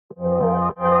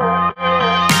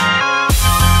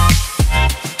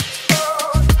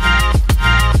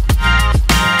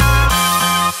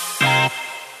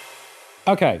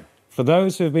Okay, for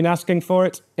those who have been asking for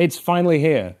it, it's finally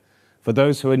here. For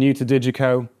those who are new to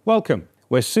Digico, welcome.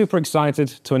 We're super excited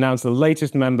to announce the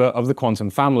latest member of the Quantum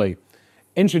family.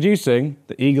 Introducing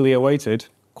the eagerly awaited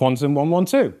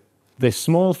Quantum112. This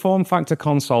small form factor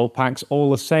console packs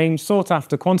all the same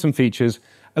sought-after Quantum features,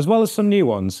 as well as some new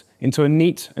ones, into a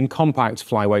neat and compact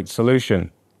flyweight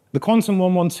solution. The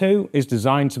Quantum112 is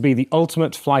designed to be the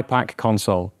ultimate flypack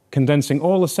console, condensing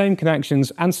all the same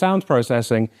connections and sound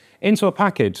processing into a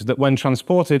package that, when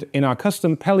transported in our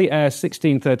custom Pelican Air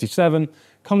 1637,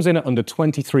 comes in at under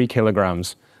 23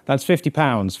 kilograms. That's 50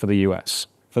 pounds for the US.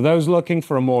 For those looking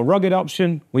for a more rugged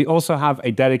option, we also have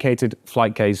a dedicated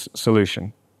flight case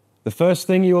solution. The first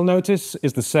thing you will notice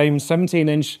is the same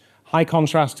 17-inch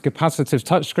high-contrast capacitive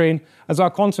touchscreen as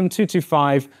our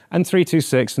Quantum225 and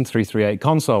 326 and 338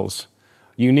 consoles.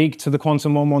 Unique to the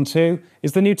Quantum112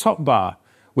 is the new top bar,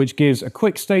 which gives a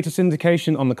quick status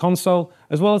indication on the console,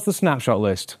 as well as the snapshot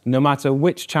list, no matter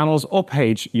which channels or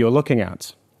page you're looking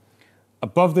at.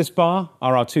 Above this bar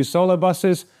are our two solo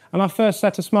buses and our first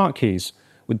set of smart keys,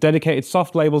 with dedicated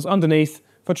soft labels underneath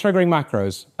for triggering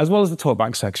macros, as well as the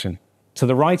talkback section. To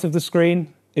the right of the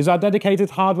screen is our dedicated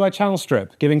hardware channel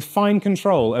strip, giving fine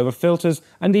control over filters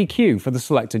and EQ for the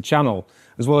selected channel,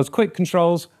 as well as quick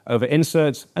controls over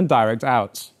inserts and direct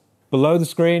outs. Below the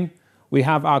screen, we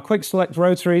have our quick select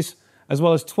rotaries, as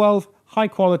well as 12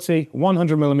 high-quality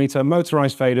 100mm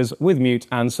motorized faders with mute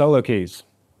and solo keys.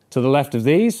 To the left of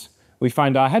these, we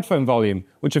find our headphone volume,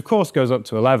 which of course goes up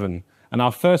to 11, and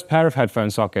our first pair of headphone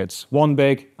sockets, one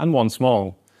big and one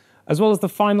small, as well as the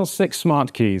final 6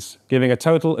 smart keys, giving a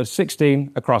total of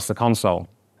 16 across the console.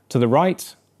 To the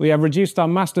right, we have reduced our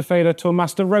master fader to a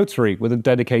master rotary with a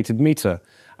dedicated meter,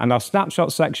 and our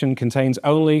snapshot section contains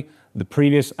only the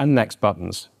previous and next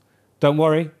buttons. Don't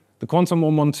worry, the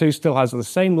Quantum112 still has the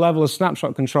same level of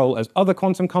snapshot control as other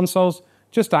Quantum consoles,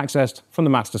 just accessed from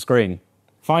the master screen.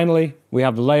 Finally, we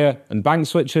have the layer and bank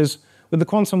switches, with the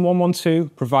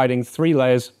Quantum112 providing 3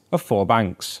 layers of 4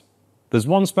 banks. There's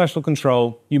one special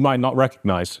control you might not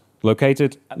recognize,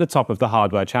 located at the top of the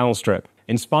hardware channel strip.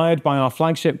 Inspired by our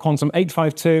flagship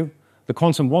Quantum852, the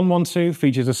Quantum112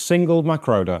 features a single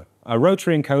macroder, a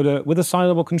rotary encoder with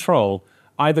assignable control,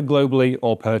 either globally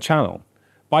or per channel.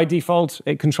 By default,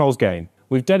 it controls gain.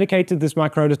 We've dedicated this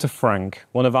macroder to Frank,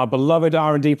 one of our beloved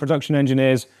R&D production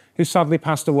engineers who sadly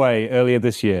passed away earlier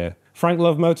this year. Frank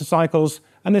loved motorcycles,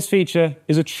 and this feature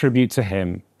is a tribute to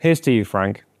him. Here's to you,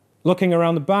 Frank. Looking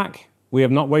around the back, we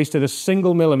have not wasted a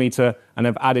single millimeter and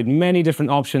have added many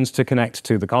different options to connect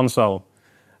to the console.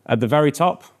 At the very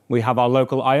top, we have our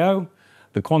local I/O.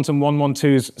 The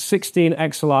Quantum112's 16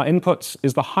 XLR inputs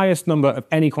is the highest number of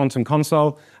any Quantum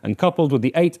console, and coupled with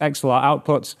the 8 XLR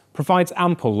outputs, provides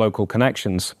ample local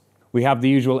connections. We have the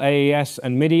usual AES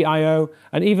and MIDI I/O,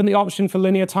 and even the option for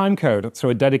linear timecode through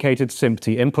a dedicated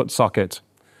SMPTE input socket.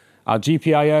 Our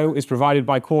GPIO is provided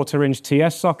by 1/4-inch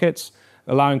TS sockets,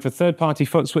 allowing for third-party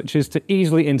foot switches to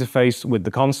easily interface with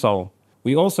the console.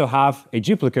 We also have a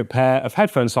duplicate pair of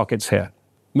headphone sockets here.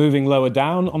 Moving lower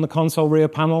down on the console rear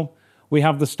panel, we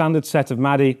have the standard set of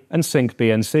MADI and sync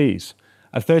BNCs,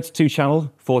 a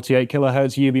 32-channel, 48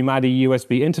 kHz UB-MADI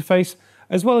USB interface,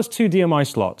 as well as 2 DMI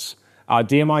slots. Our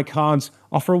DMI cards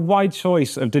offer a wide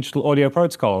choice of digital audio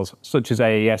protocols, such as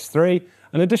AES-3,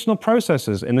 and additional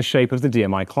processors in the shape of the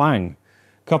DMI Clang.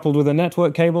 Coupled with a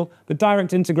network cable, the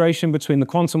direct integration between the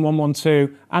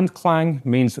Quantum112 and Clang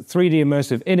means that 3D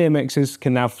immersive in-ear mixes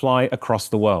can now fly across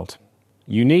the world.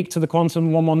 Unique to the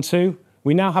Quantum112,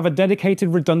 we now have a dedicated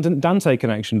redundant Dante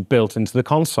connection built into the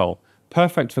console,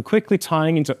 perfect for quickly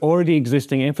tying into already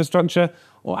existing infrastructure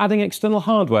or adding external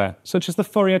hardware, such as the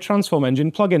Fourier Transform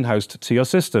Engine plugin host to your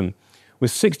system, with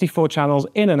 64 channels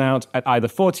in and out at either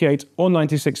 48 or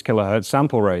 96 kHz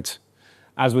sample rate.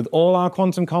 As with all our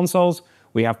Quantum consoles,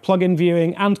 we have plug-in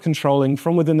viewing and controlling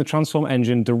from within the Transform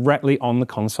Engine directly on the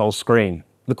console screen.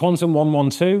 The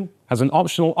Quantum112 has an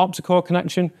optional optical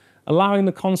connection, allowing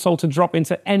the console to drop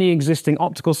into any existing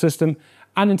optical system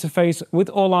and interface with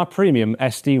all our premium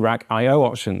SD rack I/O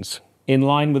options. In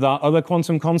line with our other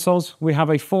Quantum consoles, we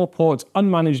have a 4-port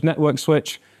unmanaged network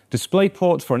switch,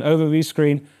 DisplayPort for an overview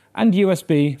screen, and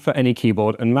USB for any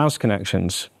keyboard and mouse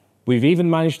connections. We've even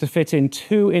managed to fit in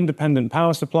 2 independent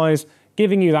power supplies,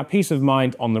 giving you that peace of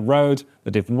mind on the road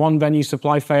that if one venue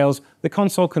supply fails, the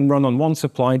console can run on one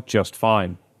supply just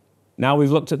fine. Now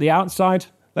we've looked at the outside,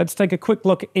 let's take a quick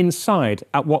look inside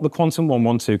at what the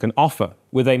Quantum112 can offer.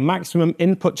 With a maximum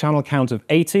input channel count of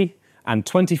 80 and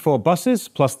 24 buses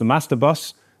plus the master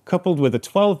bus, coupled with a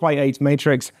 12x8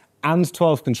 matrix and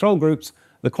 12 control groups,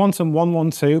 the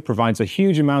Quantum112 provides a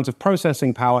huge amount of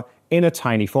processing power in a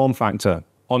tiny form factor.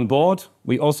 On board,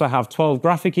 we also have 12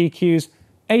 graphic EQs,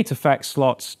 8 effects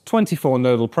slots, 24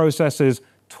 nodal processors,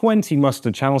 20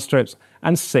 mustard channel strips,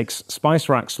 and 6 spice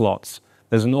rack slots.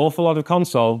 There's an awful lot of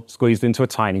console squeezed into a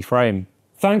tiny frame.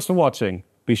 Thanks for watching.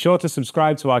 Be sure to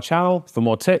subscribe to our channel for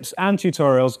more tips and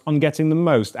tutorials on getting the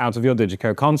most out of your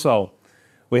Digico console.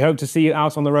 We hope to see you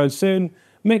out on the road soon,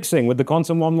 mixing with the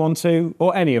Quantum112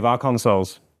 or any of our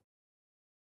consoles.